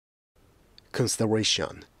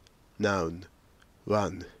Consideration. Noun.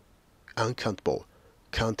 1. Uncountable,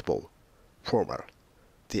 countable, formal.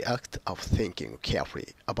 The act of thinking carefully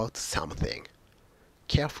about something.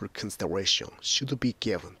 Careful consideration should be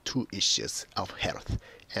given to issues of health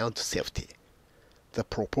and safety. The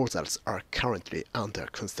proposals are currently under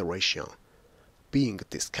consideration, being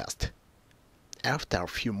discussed. After a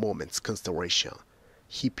few moments' consideration,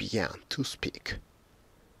 he began to speak.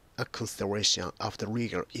 A consideration of the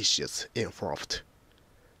legal issues involved.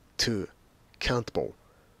 2. Countable.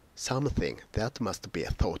 Something that must be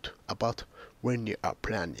thought about when you are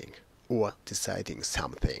planning or deciding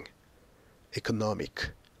something. Economic,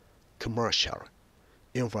 commercial,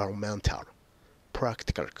 environmental,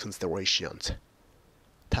 practical considerations.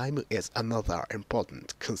 Time is another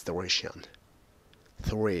important consideration.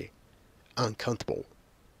 3. Uncountable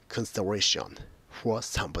consideration for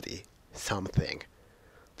somebody, something.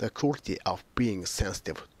 The quality of being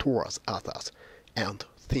sensitive towards others and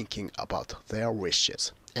thinking about their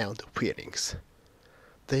wishes and feelings.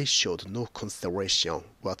 They showed no consideration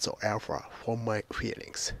whatsoever for my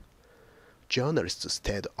feelings. Journalists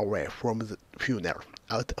stayed away from the funeral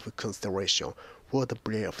out of consideration for the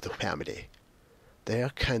bereaved family. Their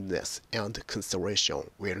kindness and consideration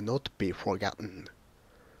will not be forgotten.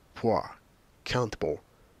 4. Countable,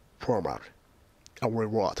 formal, a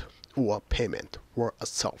reward or payment for a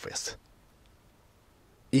service.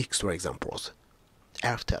 Extra examples.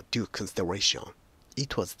 After due consideration,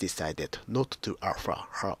 it was decided not to offer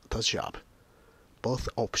her the job. Both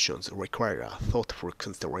options require thoughtful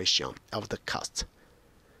consideration of the costs.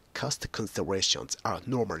 Cost considerations are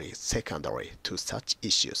normally secondary to such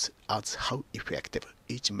issues as how effective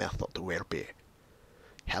each method will be.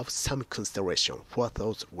 Have some consideration for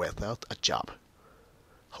those without a job.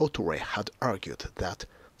 Hotori had argued that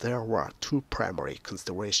there were two primary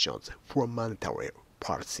considerations for monetary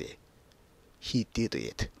policy. He did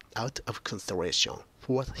it out of consideration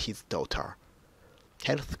for his daughter.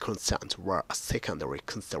 Health concerns were a secondary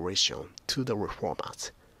consideration to the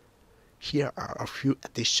reformers. Here are a few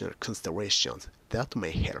additional considerations that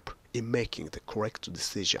may help in making the correct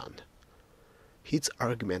decision. His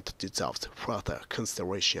argument deserves further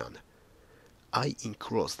consideration. I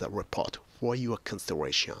enclose the report for your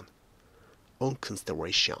consideration. On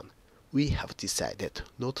consideration, we have decided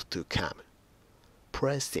not to come.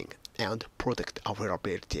 Pricing and product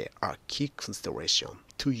availability are key considerations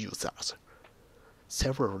to users.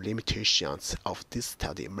 Several limitations of this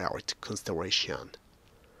study merit consideration.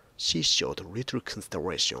 She showed little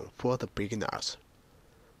consideration for the beginners.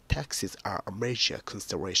 Taxes are a major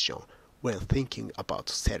consideration when thinking about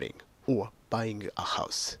selling or buying a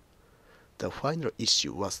house. The final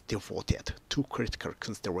issue was devoted to critical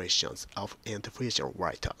considerations of individual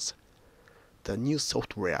writers. The new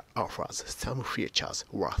software offers some features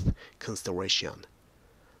worth consideration.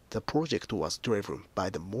 The project was driven by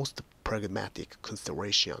the most pragmatic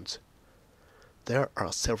considerations. There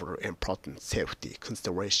are several important safety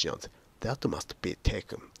considerations that must be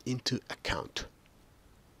taken into account.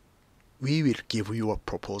 We will give your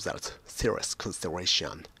proposals serious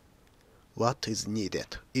consideration. What is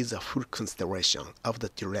needed is a full consideration of the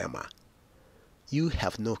dilemma. You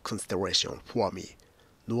have no consideration for me,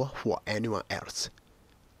 nor for anyone else.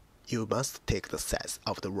 You must take the size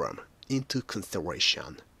of the room into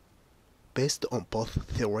consideration. Based on both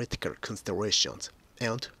theoretical considerations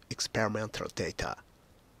and experimental data,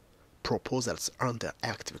 proposals under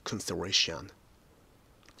active consideration.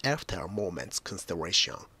 After a moment's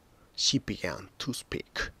consideration, she began to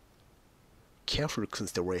speak. Careful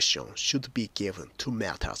consideration should be given to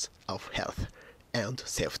matters of health and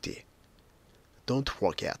safety. Don't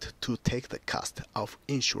forget to take the cost of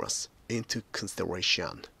insurance into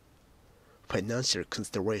consideration. Financial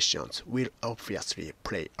considerations will obviously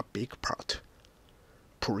play a big part.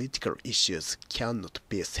 Political issues cannot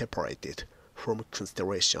be separated from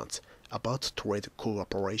considerations about trade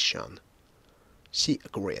cooperation. She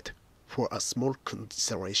agreed, for a small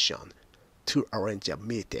consideration, to arrange a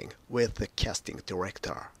meeting with the casting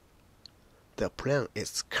director. The plan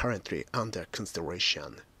is currently under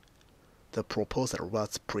consideration. The proposal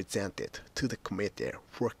was presented to the committee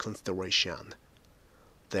for consideration.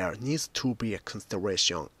 There needs to be a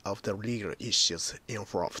consideration of the legal issues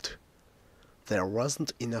involved. There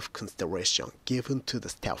wasn't enough consideration given to the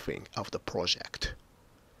staffing of the project.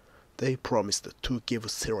 They promised to give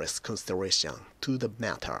serious consideration to the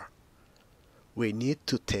matter. We need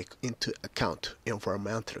to take into account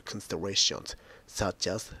environmental considerations such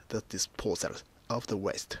as the disposal of the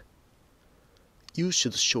waste. You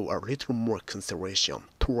should show a little more consideration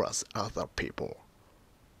towards other people.